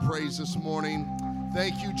praise this morning.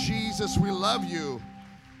 Thank you, Jesus. We love you.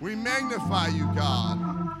 We magnify you, God.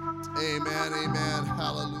 Amen, amen,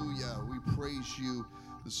 hallelujah. We praise you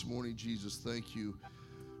this morning, Jesus. Thank you,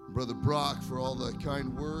 Brother Brock, for all the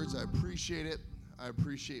kind words. I appreciate it. I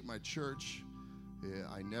appreciate my church.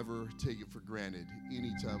 I never take it for granted.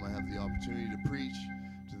 Anytime I have the opportunity to preach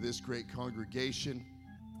to this great congregation.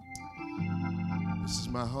 This is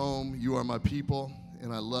my home. You are my people,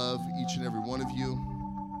 and I love each and every one of you.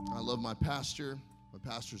 I love my pastor, my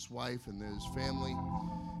pastor's wife, and his family,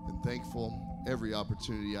 and thankful every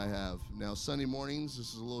opportunity I have. Now, Sunday mornings, this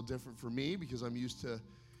is a little different for me because I'm used to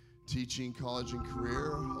teaching college and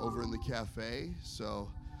career over in the cafe.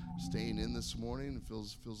 So staying in this morning, it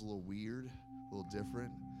feels a little weird, a little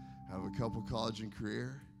different. I have a couple college and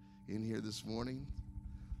career in here this morning.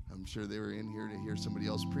 I'm sure they were in here to hear somebody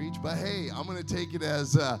else preach. But hey, I'm going to take it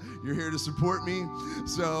as you're here to support me.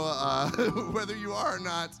 So whether you are or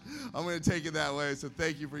not, I'm going to take it that way. So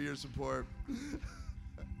thank you for your support.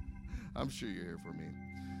 I'm sure you're here for me.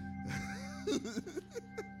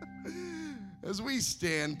 As we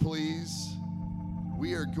stand, please,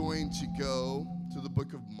 we are going to go to the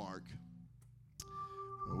book of Mark.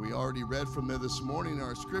 We already read from there this morning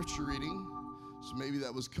our scripture reading. So maybe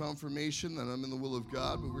that was confirmation that I'm in the will of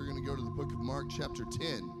God, but we're going to go to the book of Mark chapter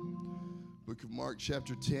 10. Book of Mark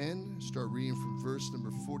chapter 10, start reading from verse number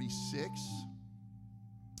 46.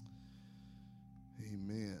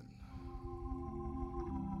 Amen.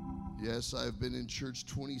 Yes, I've been in church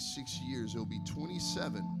 26 years. It'll be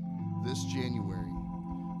 27 this January.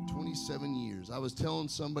 27 years. I was telling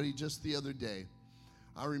somebody just the other day,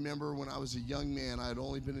 I remember when I was a young man, I had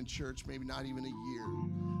only been in church maybe not even a year.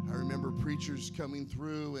 I remember preachers coming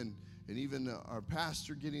through and even our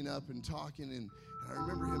pastor getting up and talking, and I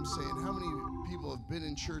remember him saying, how many people have been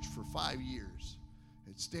in church for 5 years?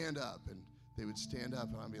 And stand up, and they would stand up,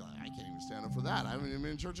 and I'd be like, I can't even stand up for that. I haven't even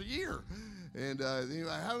been in church a year. And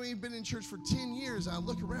I haven't been in church for 10 years. I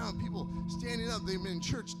look around, people standing up, they've been in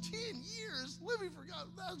church 10 years, living for God.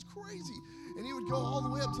 That's crazy. And he would go all the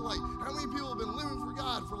way up to like, how many people have been living for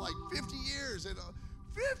God for like 50 years? And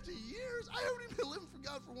 50 years? I haven't even been living for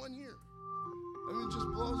God for 1 year. I mean, it just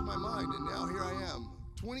blows my mind. And now here I am,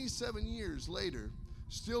 27 years later,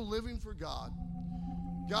 still living for God.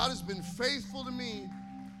 God has been faithful to me,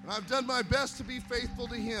 and I've done my best to be faithful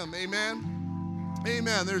to him. Amen?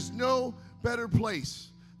 Amen. There's no better place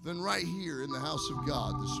than right here in the house of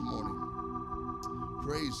God this morning.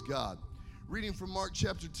 Praise God. Reading from Mark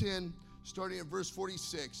chapter 10, starting at verse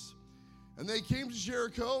 46. And they came to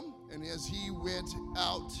Jericho, and as he went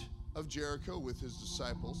out of Jericho with his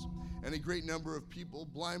disciples and a great number of people,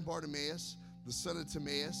 blind Bartimaeus, the son of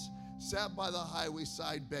Timaeus, sat by the highway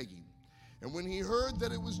side begging. And when he heard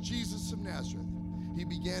that it was Jesus of Nazareth, he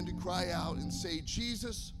began to cry out and say,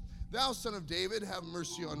 Jesus, thou son of David, have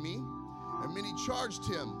mercy on me. And many charged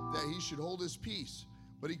him that he should hold his peace.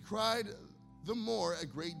 But he cried the more a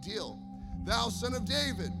great deal, thou son of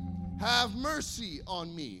David, have mercy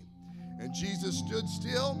on me. And Jesus stood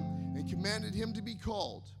still and commanded him to be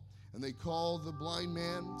called. And they called the blind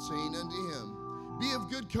man, saying unto him, Be of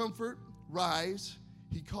good comfort, rise,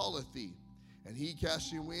 he calleth thee. And he,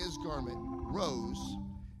 casting away his garment, rose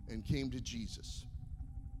and came to Jesus.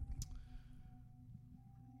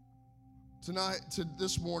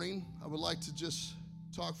 This morning, I would like to just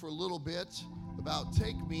talk for a little bit about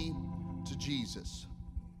take me to Jesus.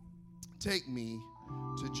 Take me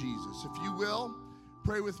to Jesus. If you will,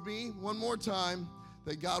 pray with me one more time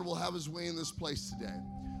that God will have his way in this place today.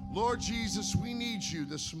 Lord Jesus, we need you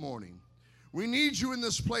this morning. We need you in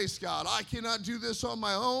this place, God. I cannot do this on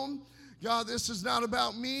my own. God, this is not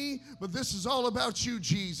about me, but this is all about you,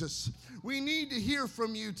 Jesus. We need to hear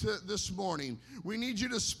from you this morning. We need you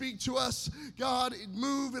to speak to us. God,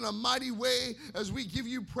 move in a mighty way as we give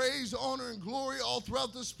you praise, honor, and glory all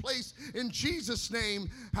throughout this place. In Jesus' name,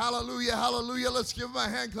 hallelujah, hallelujah. Let's give him a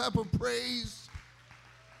hand clap of praise.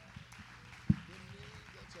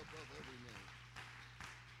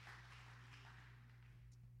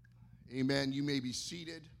 Amen. You may be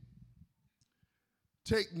seated.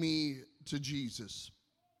 Take me to Jesus.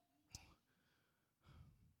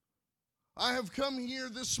 I have come here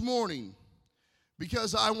this morning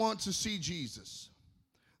because I want to see Jesus.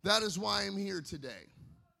 That is why I'm here today.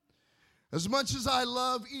 As much as I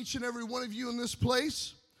love each and every one of you in this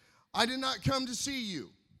place, I did not come to see you.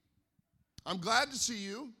 I'm glad to see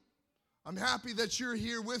you. I'm happy that you're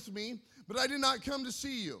here with me, but I did not come to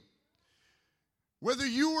see you. Whether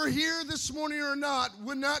you were here this morning or not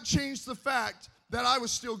would not change the fact that I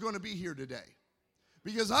was still going to be here today,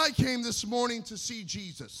 because I came this morning to see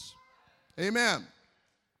Jesus. Amen.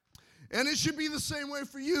 And it should be the same way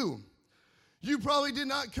for you. You probably did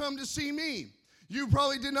not come to see me. You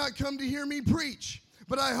probably did not come to hear me preach.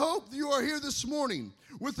 But I hope you are here this morning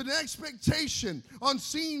with an expectation on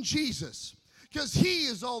seeing Jesus, because he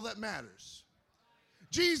is all that matters.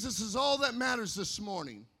 Jesus is all that matters this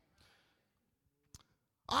morning.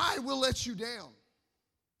 I will let you down.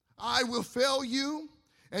 I will fail you,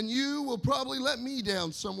 and you will probably let me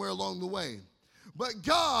down somewhere along the way. But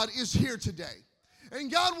God is here today,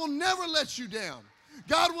 and God will never let you down.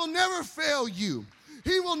 God will never fail you.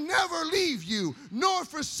 He will never leave you nor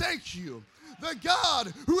forsake you. The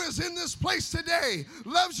God who is in this place today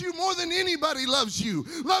loves you more than anybody loves you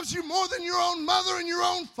more than your own mother and your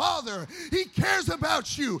own father. He cares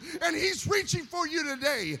about you, and he's reaching for you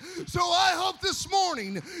today. So I hope this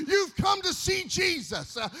morning you've come to see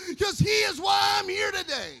Jesus, because he is why I'm here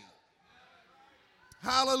today.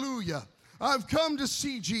 Hallelujah. I've come to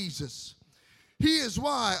see Jesus. He is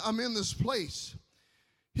why I'm in this place.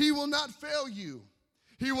 He will not fail you.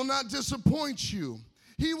 He will not disappoint you.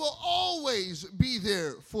 He will always be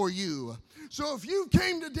there for you. So if you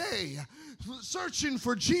came today searching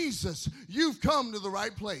for Jesus, you've come to the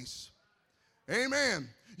right place. Amen.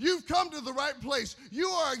 You've come to the right place. You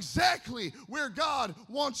are exactly where God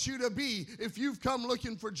wants you to be if you've come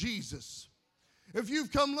looking for Jesus. If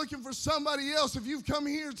you've come looking for somebody else, if you've come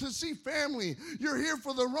here to see family, you're here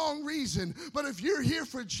for the wrong reason. But if you're here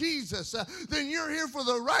for Jesus, then you're here for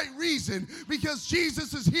the right reason, because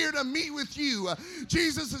Jesus is here to meet with you.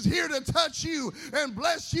 Jesus is here to touch you and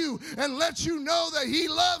bless you and let you know that he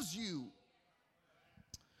loves you.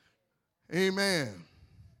 Amen.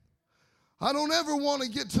 I don't ever want to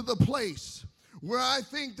get to the place where I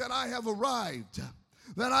think that I have arrived,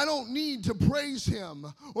 that I don't need to praise him,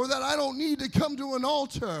 or that I don't need to come to an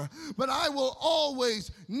altar, but I will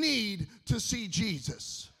always need to see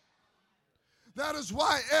Jesus. That is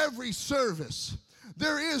why every service,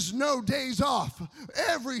 there is no days off.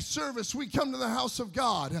 Every service we come to the house of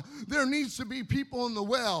God, there needs to be people in the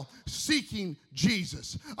well seeking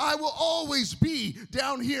Jesus. I will always be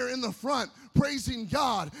down here in the front praising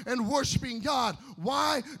God and worshiping God.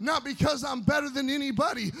 Why? Not because I'm better than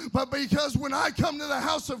anybody, but because when I come to the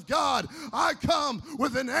house of God, I come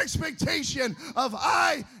with an expectation of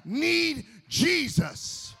I need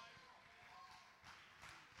Jesus.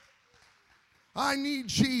 I need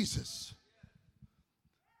Jesus.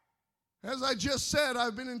 As I just said,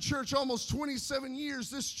 I've been in church almost 27 years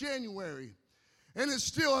this January, and it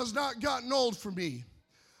still has not gotten old for me.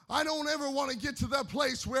 I don't ever want to get to that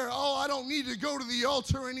place where, I don't need to go to the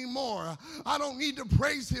altar anymore. I don't need to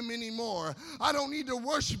praise him anymore. I don't need to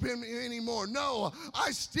worship him anymore. No,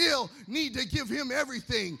 I still need to give him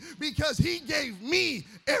everything, because he gave me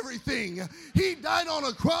everything. He died on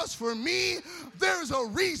a cross for me. There's a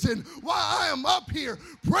reason why I am up here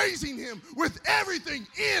praising him with everything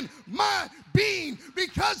in my being,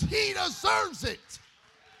 because he deserves it.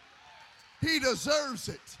 He deserves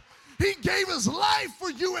it. He gave his life for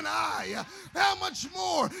you and I. How much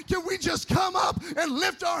more can we just come up and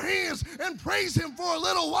lift our hands and praise him for a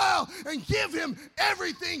little while and give him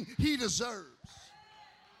everything he deserves?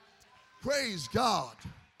 Praise God.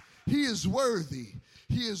 He is worthy.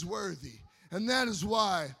 He is worthy. And that is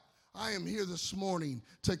why I am here this morning,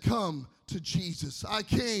 to come to Jesus. I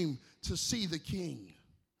came to see the King.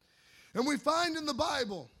 And we find in the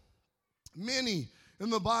Bible, many in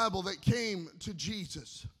the Bible that came to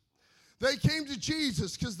Jesus. They came to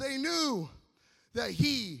Jesus because they knew that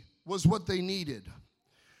he was what they needed.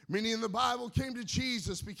 Many in the Bible came to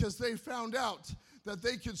Jesus because they found out that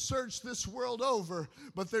they could search this world over,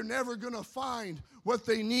 but they're never going to find what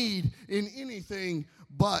they need in anything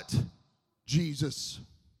but Jesus.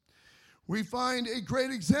 We find a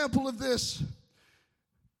great example of this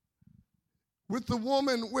with the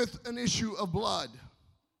woman with an issue of blood.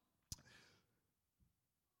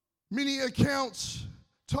 Many accounts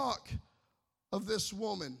talk of this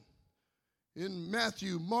woman in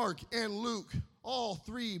Matthew, Mark, and Luke. All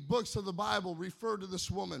three books of the Bible refer to this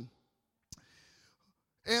woman.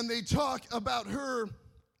 And they talk about her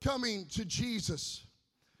coming to Jesus,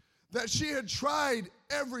 that she had tried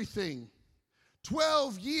everything.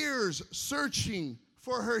 12 years searching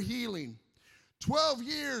for her healing. 12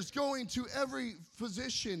 years going to every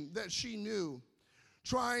physician that she knew,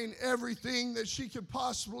 trying everything that she could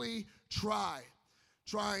possibly try.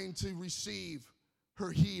 Trying to receive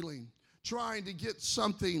her healing, trying to get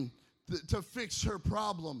something to fix her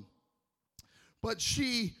problem. But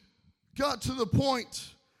she got to the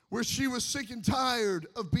point where she was sick and tired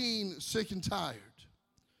of being sick and tired.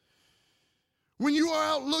 When you are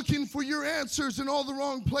out looking for your answers in all the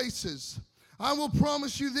wrong places, I will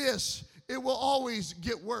promise you this: it will always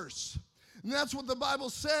get worse. And that's what the Bible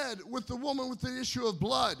said with the woman with the issue of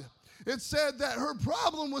blood. It said that her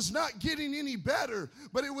problem was not getting any better,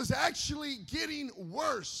 but it was actually getting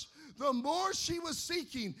worse. The more she was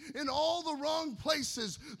seeking in all the wrong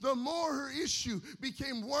places, the more her issue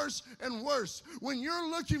became worse and worse. When you're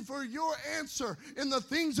looking for your answer in the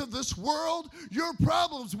things of this world, your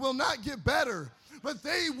problems will not get better, but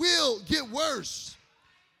they will get worse.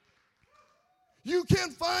 You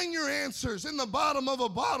can't find your answers in the bottom of a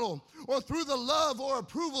bottle or through the love or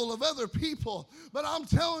approval of other people. But I'm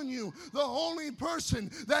telling you, the only person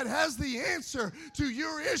that has the answer to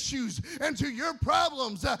your issues and to your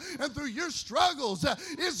problems and through your struggles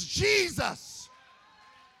is Jesus.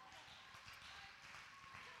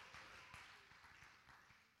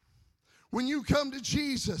 When you come to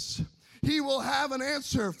Jesus, He will have an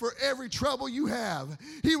answer for every trouble you have.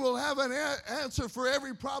 He will have an answer for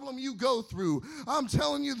every problem you go through. I'm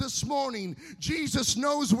telling you this morning, Jesus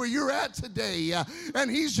knows where you're at today,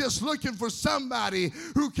 and He's just looking for somebody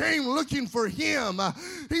who came looking for Him.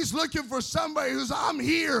 He's looking for somebody who's, I'm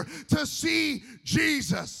here to see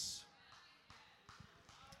Jesus.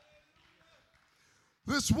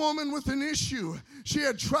 This woman with an issue, she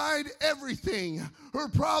had tried everything. Her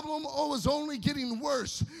problem was only getting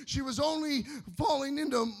worse. She was only falling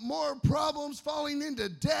into more problems, falling into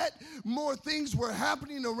debt. More things were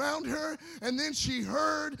happening around her. And then she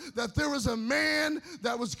heard that there was a man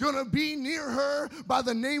that was going to be near her by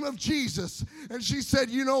the name of Jesus. And she said,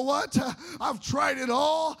 you know what? I've tried it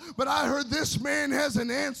all, but I heard this man has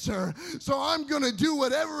an answer. So I'm going to do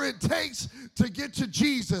whatever it takes to get to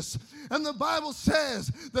Jesus. And the Bible says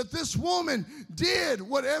that this woman did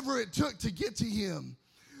whatever it took to get to Him.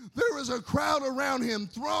 There was a crowd around Him,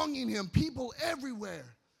 thronging Him, people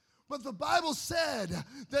everywhere. But the Bible said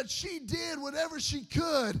that she did whatever she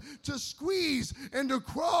could to squeeze and to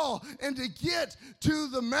crawl and to get to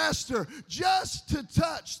the Master, just to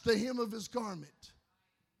touch the hem of His garment.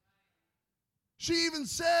 She even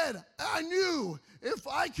said, I knew if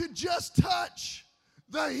I could just touch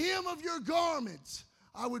the hem of your garment,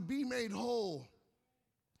 I would be made whole.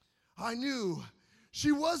 I knew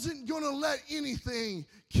she wasn't going to let anything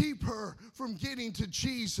keep her from getting to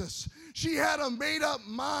Jesus. She had a made-up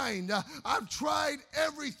mind. I've tried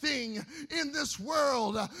everything in this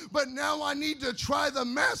world, but now I need to try the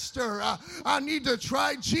Master. I need to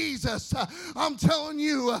try Jesus. I'm telling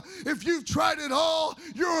you, if you've tried it all,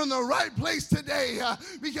 you're in the right place today,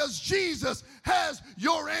 because Jesus has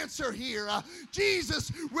your answer here. Jesus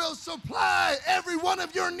will supply every one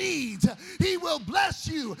of your needs. He will bless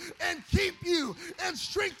you and keep you and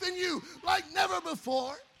strengthen you like never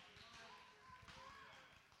before.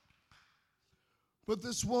 But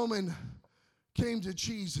this woman came to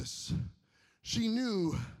Jesus. She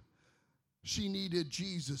knew she needed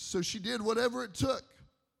Jesus, so she did whatever it took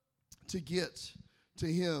to get to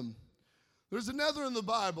Him. There's another in the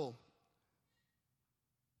Bible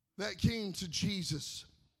that came to Jesus.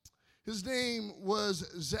 His name was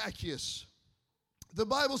Zacchaeus. The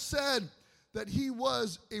Bible said that he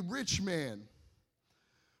was a rich man,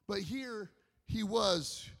 but here he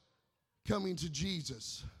was coming to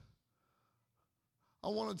Jesus. I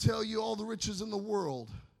want to tell you, all the riches in the world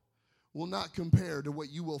will not compare to what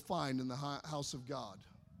you will find in the house of God.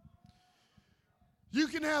 You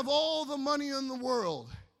can have all the money in the world,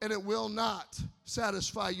 and it will not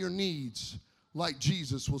satisfy your needs like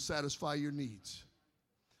Jesus will satisfy your needs.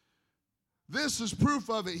 This is proof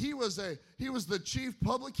of it. He was the chief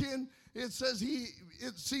publican. It says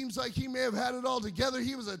it seems like he may have had it all together.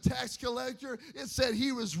 He was a tax collector. It said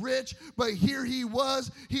he was rich, but here he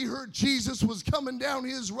was. He heard Jesus was coming down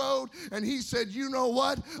his road, and he said, you know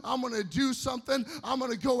what? I'm going to do something. I'm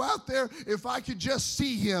going to go out there. If I could just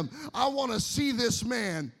see him, I want to see this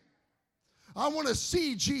man. I want to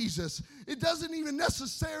see Jesus. It doesn't even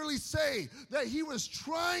necessarily say that he was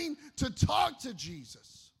trying to talk to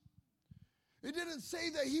Jesus. It didn't say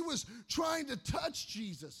that he was trying to touch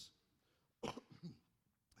Jesus.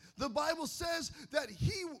 The Bible says that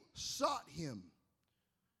he sought him.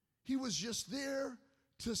 He was just there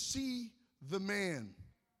to see the man.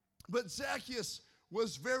 But Zacchaeus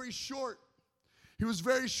was very short. He was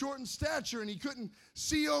very short in stature, and he couldn't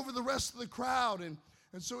see over the rest of the crowd. And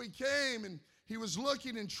so he came, and he was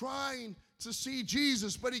looking and trying to see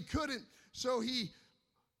Jesus, but he couldn't. So he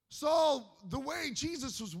saw the way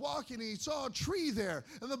Jesus was walking, and he saw a tree there.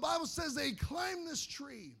 And the Bible says that he climbed this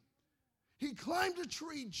tree. He climbed a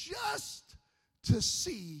tree just to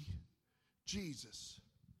see Jesus.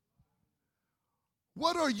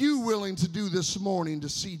 What are you willing to do this morning to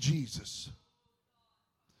see Jesus?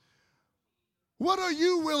 What are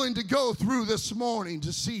you willing to go through this morning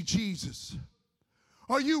to see Jesus?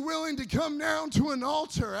 Are you willing to come down to an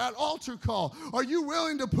altar at altar call? Are you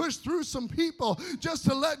willing to push through some people just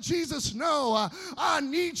to let Jesus know, I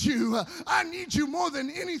need you. I need you more than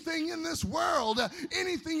anything in this world,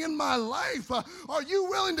 anything in my life. Are you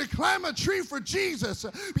willing to climb a tree for Jesus?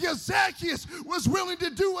 Because Zacchaeus was willing to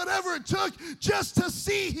do whatever it took just to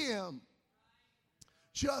see him.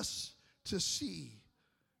 Just to see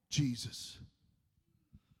Jesus.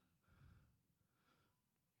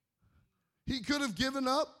 He could have given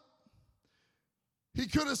up. He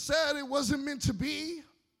could have said it wasn't meant to be.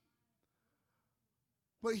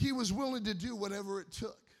 But he was willing to do whatever it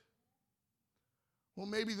took. Well,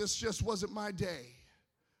 maybe this just wasn't my day.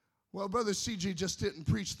 Well, Brother CJ just didn't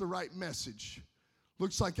preach the right message.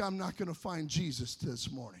 Looks like I'm not going to find Jesus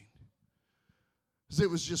this morning. Because it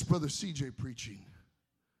was just Brother CJ preaching.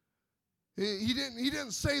 He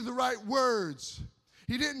didn't say the right words.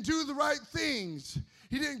 He didn't do the right things.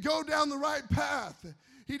 He didn't go down the right path.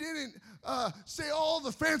 He didn't say all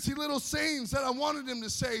the fancy little sayings that I wanted him to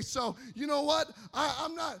say. So, you know what?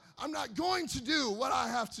 I'm not going to do what I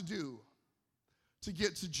have to do to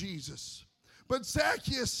get to Jesus. But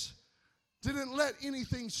Zacchaeus didn't let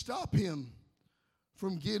anything stop him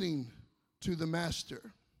from getting to the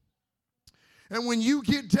Master. And when you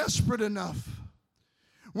get desperate enough,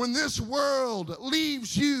 when this world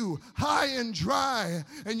leaves you high and dry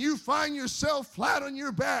and you find yourself flat on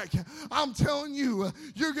your back, I'm telling you,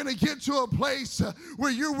 you're going to get to a place where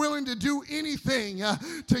you're willing to do anything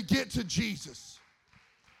to get to Jesus.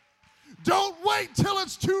 Don't wait till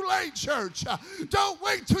it's too late, church. Don't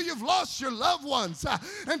wait till you've lost your loved ones,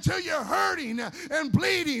 until you're hurting and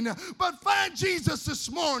bleeding. But find Jesus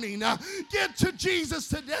this morning. Get to Jesus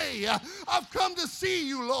today. I've come to see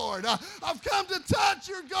you, Lord. I've come to touch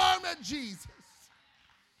your garment, Jesus.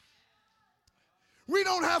 We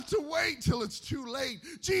don't have to wait till it's too late.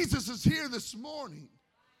 Jesus is here this morning.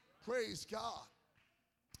 Praise God.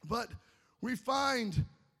 But we find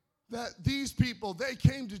that these people, they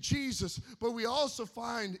came to Jesus, but we also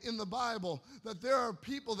find in the Bible that there are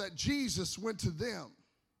people that Jesus went to them.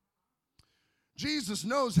 Jesus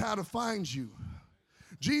knows how to find you.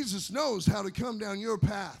 Jesus knows how to come down your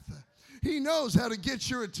path. He knows how to get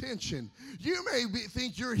your attention. You may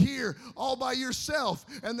think you're here all by yourself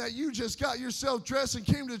and that you just got yourself dressed and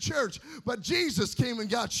came to church, but Jesus came and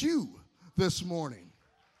got you this morning.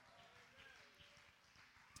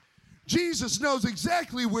 Jesus knows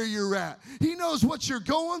exactly where you're at. He knows what you're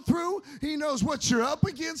going through. He knows what you're up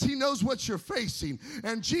against. He knows what you're facing.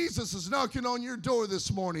 And Jesus is knocking on your door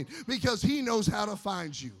this morning because he knows how to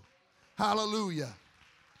find you. Hallelujah.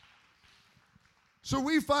 So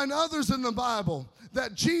we find others in the Bible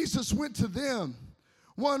that Jesus went to them.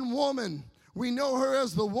 One woman, we know her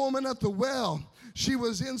as the woman at the well. She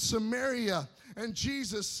was in Samaria. And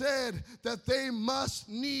Jesus said that they must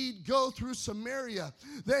go through Samaria.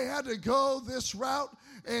 They had to go this route,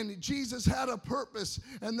 and Jesus had a purpose.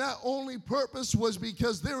 And that only purpose was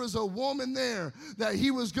because there was a woman there that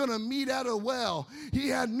he was going to meet at a well. He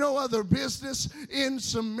had no other business in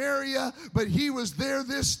Samaria, but he was there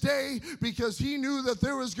this day because he knew that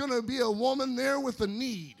there was going to be a woman there with a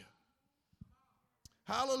need.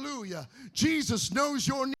 Hallelujah. Jesus knows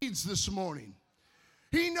your needs this morning.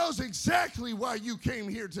 He knows exactly why you came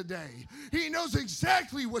here today. He knows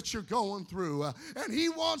exactly what you're going through. And he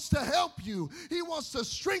wants to help you. He wants to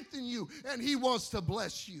strengthen you. And he wants to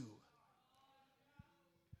bless you.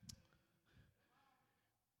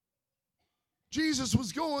 Jesus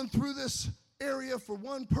was going through this area for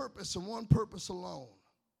one purpose and one purpose alone.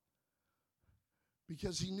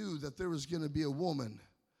 Because he knew that there was going to be a woman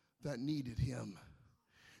that needed him.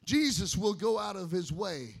 Jesus will go out of his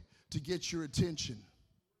way to get your attention.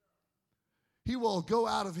 He will go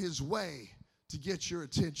out of his way to get your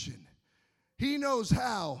attention. He knows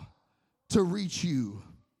how to reach you.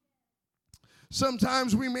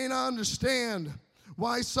 Sometimes we may not understand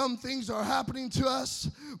why some things are happening to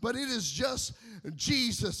us, but it is just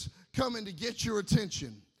Jesus coming to get your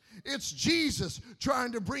attention. It's Jesus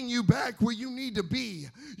trying to bring you back where you need to be.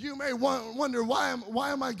 You may wonder, why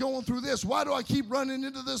am I going through this? Why do I keep running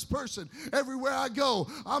into this person everywhere I go?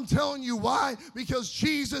 I'm telling you why. Because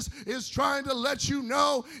Jesus is trying to let you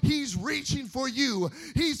know he's reaching for you.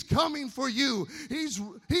 He's coming for you.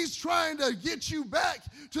 He's trying to get you back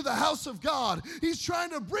to the house of God. He's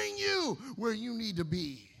trying to bring you where you need to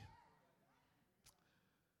be.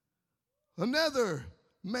 Another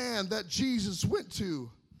man that Jesus went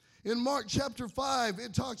to, in Mark chapter 5,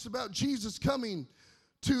 it talks about Jesus coming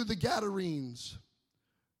to the Gadarenes.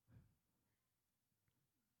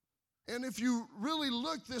 And if you really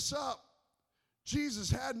look this up, Jesus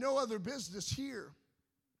had no other business here.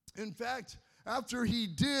 In fact, after he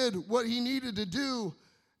did what he needed to do,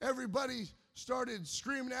 everybody started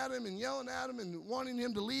screaming at him and yelling at him and wanting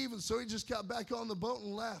him to leave, and so he just got back on the boat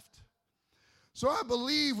and left. So I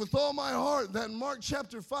believe with all my heart that in Mark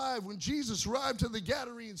chapter 5, when Jesus arrived to the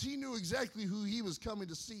Gadarenes, he knew exactly who he was coming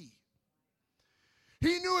to see.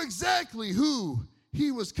 He knew exactly who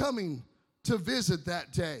he was coming to visit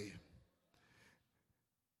that day.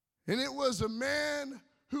 And it was a man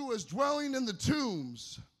who was dwelling in the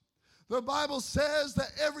tombs. The Bible says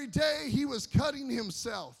that every day he was cutting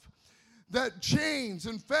himself, that chains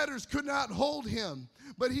and fetters could not hold him,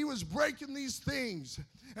 but he was breaking these things.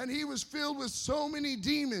 And he was filled with so many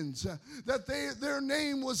demons that their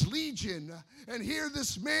name was Legion. And here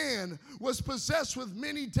this man was possessed with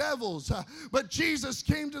many devils. But Jesus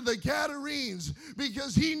came to the Gadarenes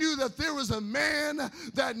because he knew that there was a man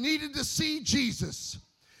that needed to see Jesus.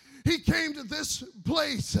 He came to this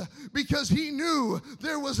place because he knew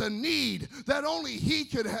there was a need that only he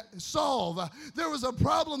could solve. There was a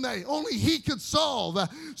problem that only he could solve.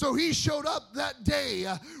 So he showed up that day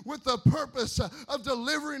with the purpose of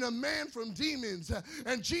delivering a man from demons.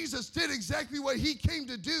 And Jesus did exactly what he came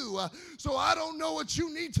to do. So I don't know what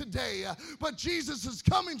you need today, but Jesus is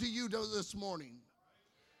coming to you this morning.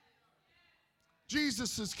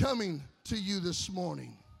 Jesus is coming to you this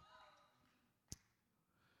morning.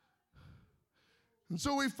 And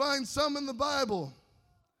so we find some in the Bible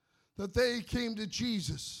that they came to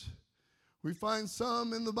Jesus. We find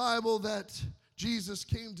some in the Bible that Jesus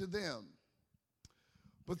came to them.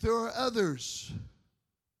 But there are others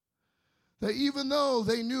that even though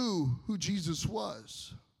they knew who Jesus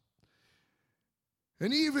was,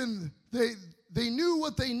 and even they knew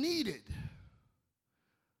what they needed,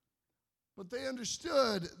 but they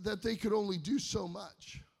understood that they could only do so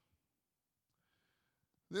much.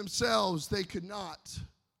 Themselves, they could not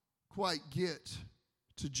quite get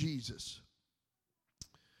to Jesus.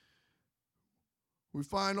 We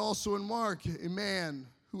find also in Mark a man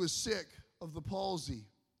who was sick of the palsy,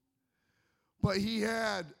 but he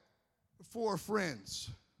had 4 friends.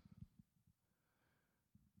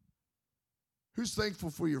 Who's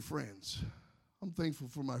thankful for your friends? I'm thankful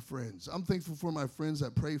for my friends. I'm thankful for my friends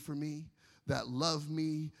that pray for me, that love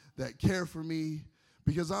me, that care for me.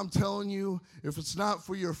 Because I'm telling you, if it's not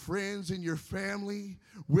for your friends and your family,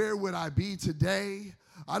 where would I be today?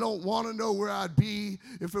 I don't want to know where I'd be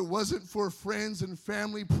if it wasn't for friends and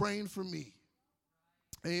family praying for me.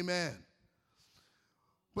 Amen.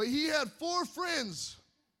 But he had 4 friends,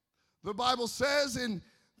 the Bible says, and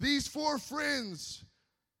these 4 friends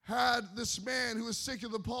had this man who was sick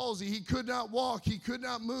of the palsy. He could not walk. He could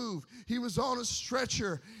not move. He was on a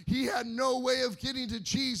stretcher. He had no way of getting to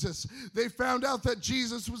Jesus. They found out that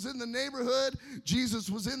Jesus was in the neighborhood. Jesus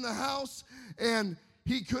was in the house, and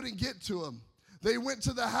he couldn't get to him. They went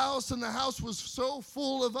to the house, and the house was so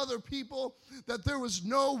full of other people that there was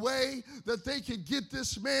no way that they could get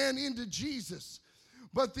this man into Jesus.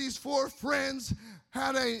 But these 4 friends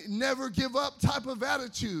had a never give up type of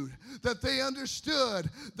attitude, that they understood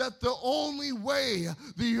that the only way,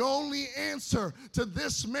 the only answer to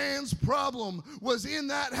this man's problem was in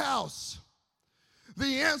that house.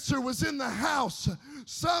 The answer was in the house.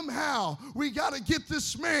 Somehow we got to get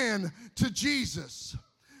this man to Jesus.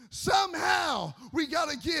 Somehow we got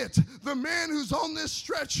to get the man who's on this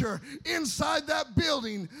stretcher inside that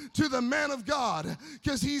building to the man of God,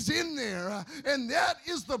 because he's in there, and that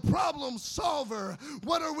is the problem solver.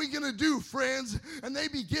 What are we going to do, friends? And they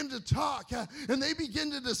begin to talk, and they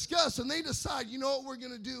begin to discuss, and they decide, you know what we're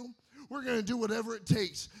going to do? We're going to do whatever it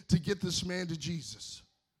takes to get this man to Jesus.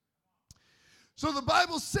 So the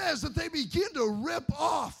Bible says that they begin to rip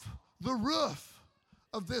off the roof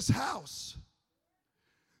of this house.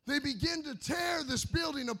 They begin to tear this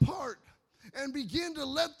building apart and begin to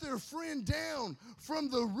let their friend down from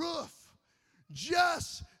the roof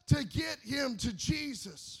just to get him to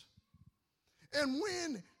Jesus. And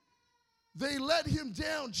when they let him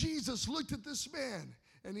down, Jesus looked at this man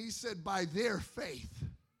and he said, by their faith,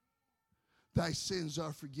 thy sins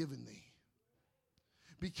are forgiven thee.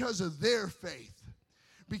 Because of their faith.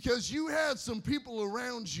 Because you had some people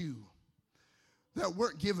around you that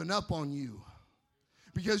weren't giving up on you.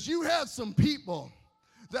 Because you had some people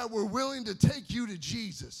that were willing to take you to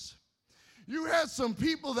Jesus. You had some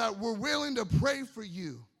people that were willing to pray for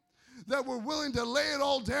you, that were willing to lay it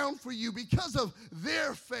all down for you because of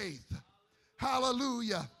their faith.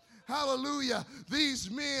 Hallelujah. Hallelujah.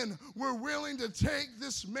 These men were willing to take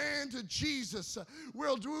this man to Jesus.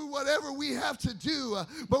 We'll do whatever we have to do,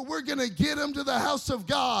 but we're going to get him to the house of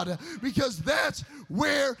God because that's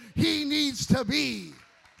where he needs to be.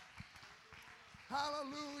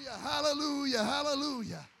 Hallelujah, hallelujah,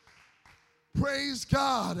 hallelujah. Praise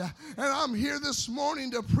God. And I'm here this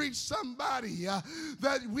morning to preach somebody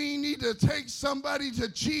that we need to take somebody to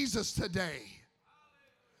Jesus today.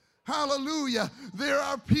 Hallelujah. There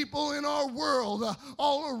are people in our world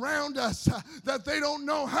all around us that they don't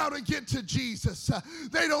know how to get to Jesus.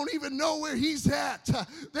 They don't even know where he's at.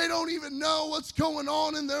 They don't even know what's going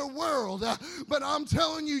on in their world. But I'm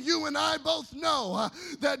telling you, you and I both know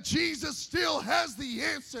that Jesus still has the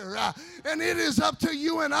answer. And it is up to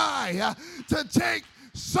you and I to take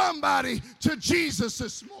somebody to Jesus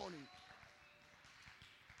this morning.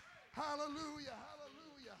 Hallelujah.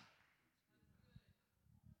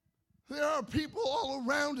 There are people all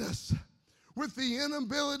around us with the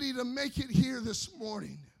inability to make it here this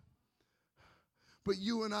morning. But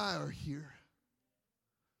you and I are here.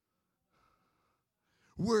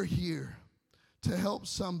 We're here to help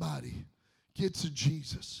somebody get to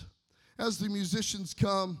Jesus. As the musicians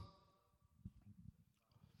come,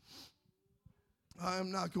 I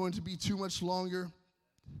am not going to be too much longer.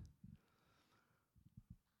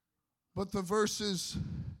 But the verses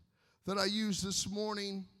that I used this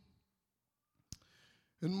morning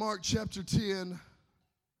in Mark chapter 10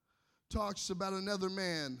 talks about another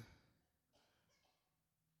man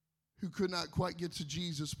who could not quite get to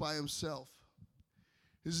Jesus by himself.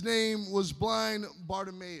 His name was blind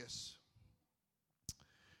Bartimaeus.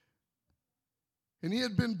 And he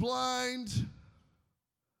had been blind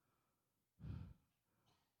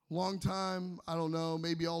a long time, I don't know,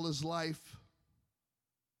 maybe all his life.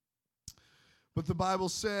 But the Bible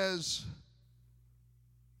says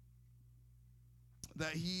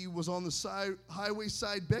that he was on the highway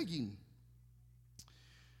side begging.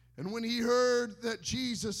 And when he heard that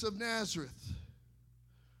Jesus of Nazareth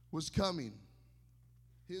was coming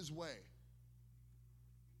his way,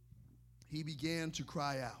 he began to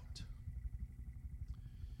cry out.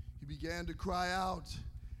 He began to cry out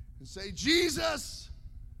and say, Jesus,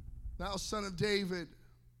 thou son of David,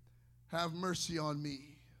 have mercy on me.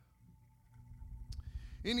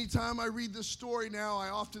 Anytime I read this story now, I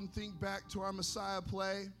often think back to our Messiah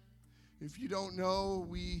play. If you don't know,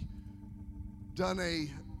 we done a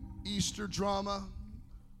Easter drama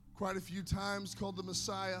quite a few times called The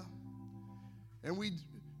Messiah. And we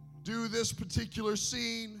do this particular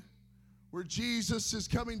scene where Jesus is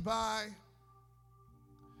coming by.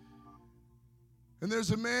 And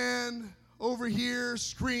there's a man over here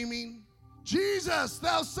screaming, Jesus,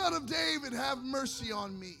 thou son of David, have mercy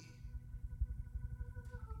on me.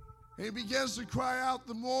 And he begins to cry out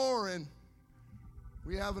the more, and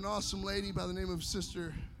we have an awesome lady by the name of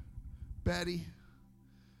Sister Betty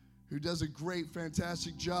who does a great,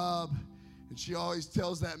 fantastic job, and she always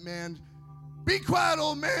tells that man, be quiet,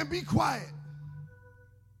 old man, be quiet.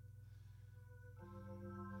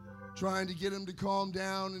 Trying to get him to calm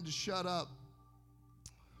down and to shut up.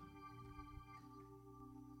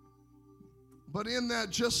 But in that,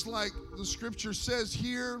 just like the scripture says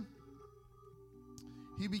here,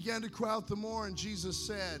 he began to cry out the more, and Jesus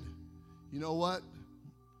said, you know what?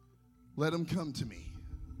 Let him come to me.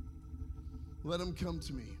 Let him come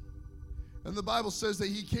to me. And the Bible says that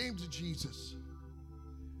he came to Jesus.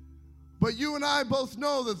 But you and I both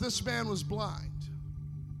know that this man was blind.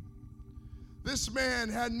 This man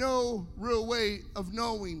had no real way of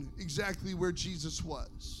knowing exactly where Jesus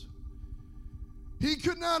was. He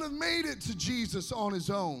could not have made it to Jesus on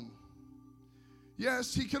his own.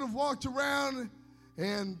 Yes, he could have walked around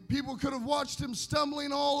and people could have watched him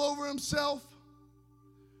stumbling all over himself.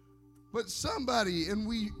 But somebody, and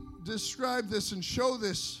we describe this and show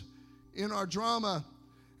this in our drama,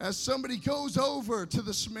 as somebody goes over to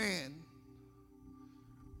this man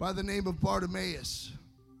by the name of Bartimaeus.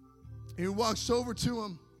 And he walks over to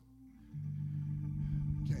him.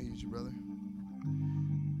 Can't use you, brother.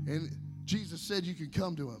 And Jesus said you could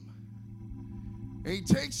come to him. And he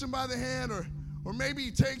takes him by the hand, or maybe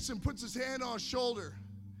he takes him, puts his hand on his shoulder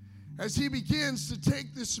as he begins to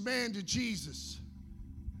take this man to Jesus.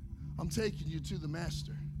 I'm taking you to the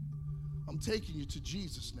Master. I'm taking you to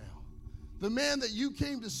Jesus now. The man that you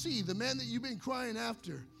came to see, the man that you've been crying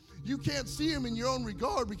after, you can't see him in your own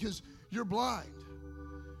regard because you're blind.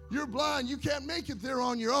 You're blind. You can't make it there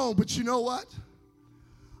on your own. But you know what?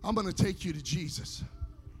 I'm going to take you to Jesus.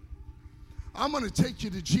 I'm going to take you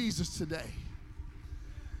to Jesus today.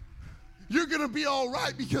 You're going to be all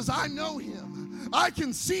right because I know him. I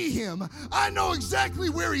can see him. I know exactly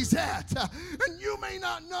where he's at. And you may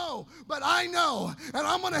not know, but I know. And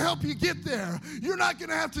I'm going to help you get there. You're not going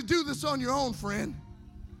to have to do this on your own, friend.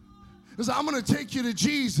 Because I'm going to take you to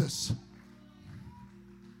Jesus.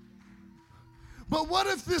 But what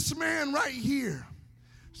if this man right here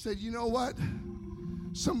said, you know what?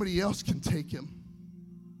 somebody else can take him.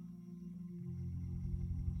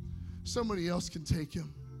 Somebody else can take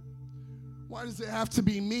him. Why does it have to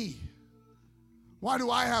be me? Why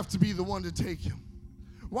do I have to be the one to take him?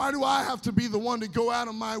 Why do I have to be the one to go out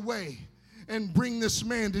of my way and bring this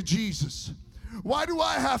man to Jesus? Why do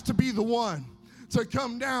I have to be the one to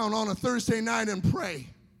come down on a Thursday night and pray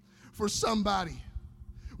for somebody?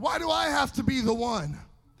 Why do I have to be the one?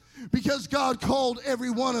 Because God called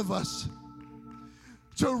every one of us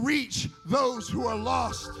to reach those who are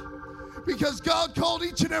lost. Because God called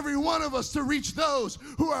each and every one of us to reach those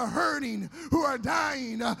who are hurting, who are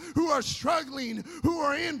dying, who are struggling, who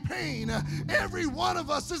are in pain. Every one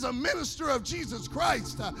of us is a minister of Jesus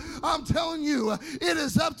Christ. I'm telling you, it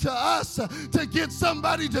is up to us to get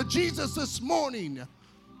somebody to Jesus this morning.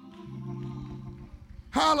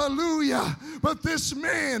 Hallelujah. But this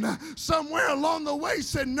man somewhere along the way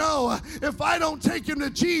said, no, if I don't take him to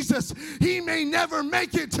Jesus, he may never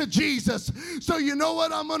make it to Jesus. So you know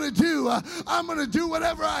what I'm going to do? I'm going to do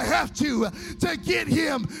whatever I have to get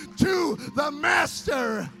him to the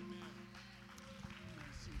Master.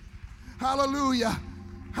 Hallelujah.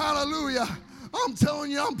 Hallelujah. I'm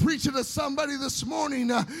telling you, I'm preaching to somebody this morning.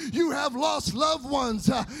 You have lost loved ones.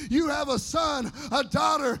 You have a son, a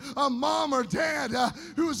daughter, a mom or dad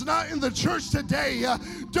who's not in the church today.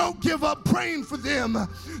 Don't give up praying for them.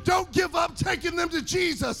 Don't give up taking them to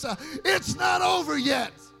Jesus. It's not over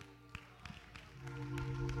yet.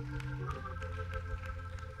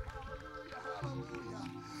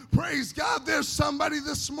 Praise God, there's somebody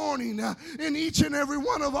this morning in each and every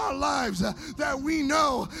one of our lives that we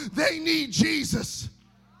know they need Jesus.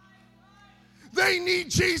 They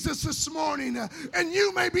need Jesus this morning, and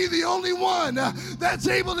you may be the only one that's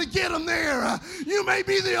able to get them there. You may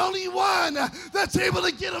be the only one that's able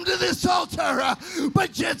to get them to this altar,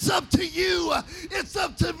 but it's up to you. It's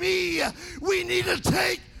up to me. We need to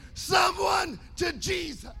take someone to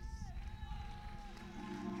Jesus.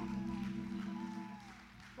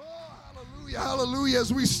 Hallelujah,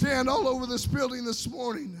 as we stand all over this building this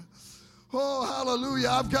morning. Oh, hallelujah,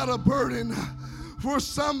 I've got a burden for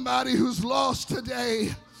somebody who's lost today.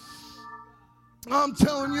 I'm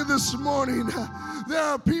telling you this morning, there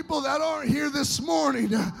are people that aren't here this morning,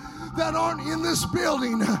 that aren't in this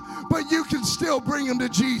building, but you can still bring them to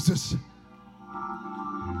Jesus.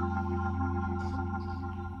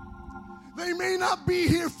 They may not be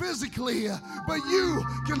here physically, but you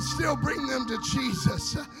can still bring them to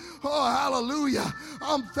Jesus. Oh, hallelujah.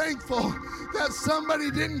 I'm thankful that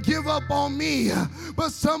somebody didn't give up on me, but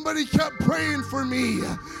somebody kept praying for me.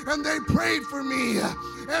 And they prayed for me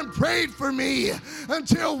and prayed for me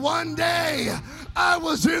until one day I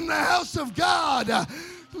was in the house of God,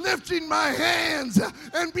 lifting my hands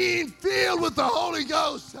and being filled with the Holy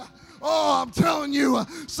Ghost. Oh, I'm telling you,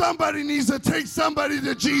 somebody needs to take somebody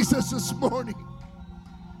to Jesus this morning.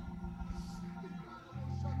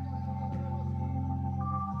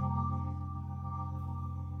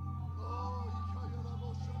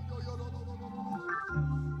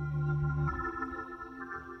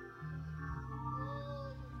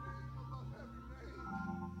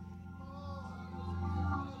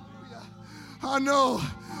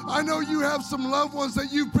 I know you have some loved ones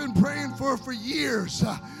that you've been praying for years.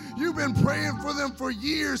 You've been praying for them for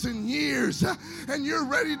years and years, and you're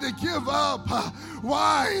ready to give up.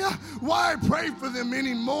 Why? Why pray for them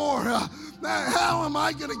anymore? How am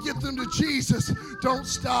I going to get them to Jesus? Don't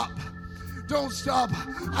stop. Don't stop.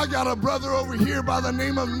 I got a brother over here by the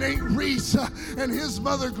name of Nate Reese and his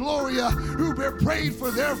mother Gloria who prayed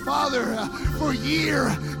for their father for year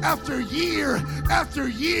after year after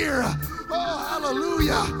year. Oh,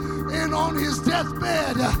 hallelujah. And on his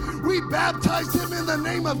deathbed, we baptized him in the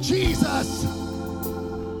name of Jesus.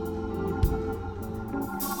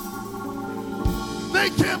 They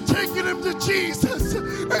kept taking him to Jesus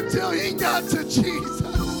until he got to Jesus.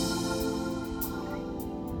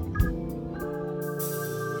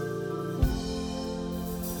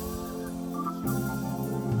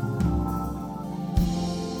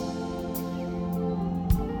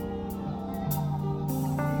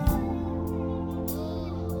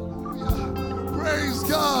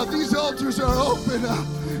 These altars are open.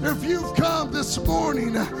 If you've come this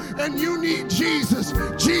morning and you need Jesus,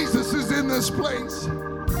 Jesus is in this place.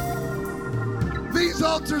 These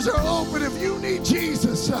altars are open if you need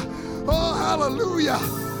Jesus. Oh, hallelujah.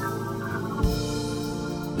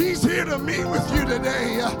 He's here to meet with you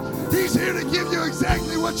today. He's here to give you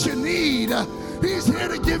exactly what you need. He's here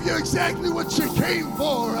to give you exactly what you came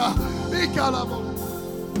for.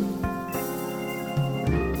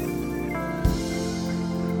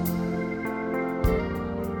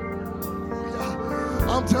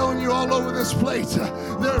 I'm telling you, all over this place, there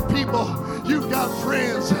are people, you've got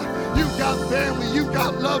friends, you've got family, you've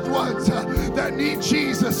got loved ones that need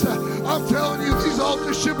Jesus. I'm telling you, these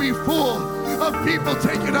altars should be full of people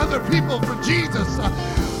taking other people for Jesus.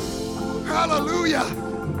 Hallelujah.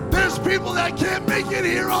 There's people that can't make it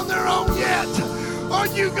here on their own yet. Are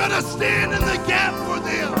you going to stand in the gap for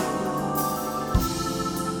them?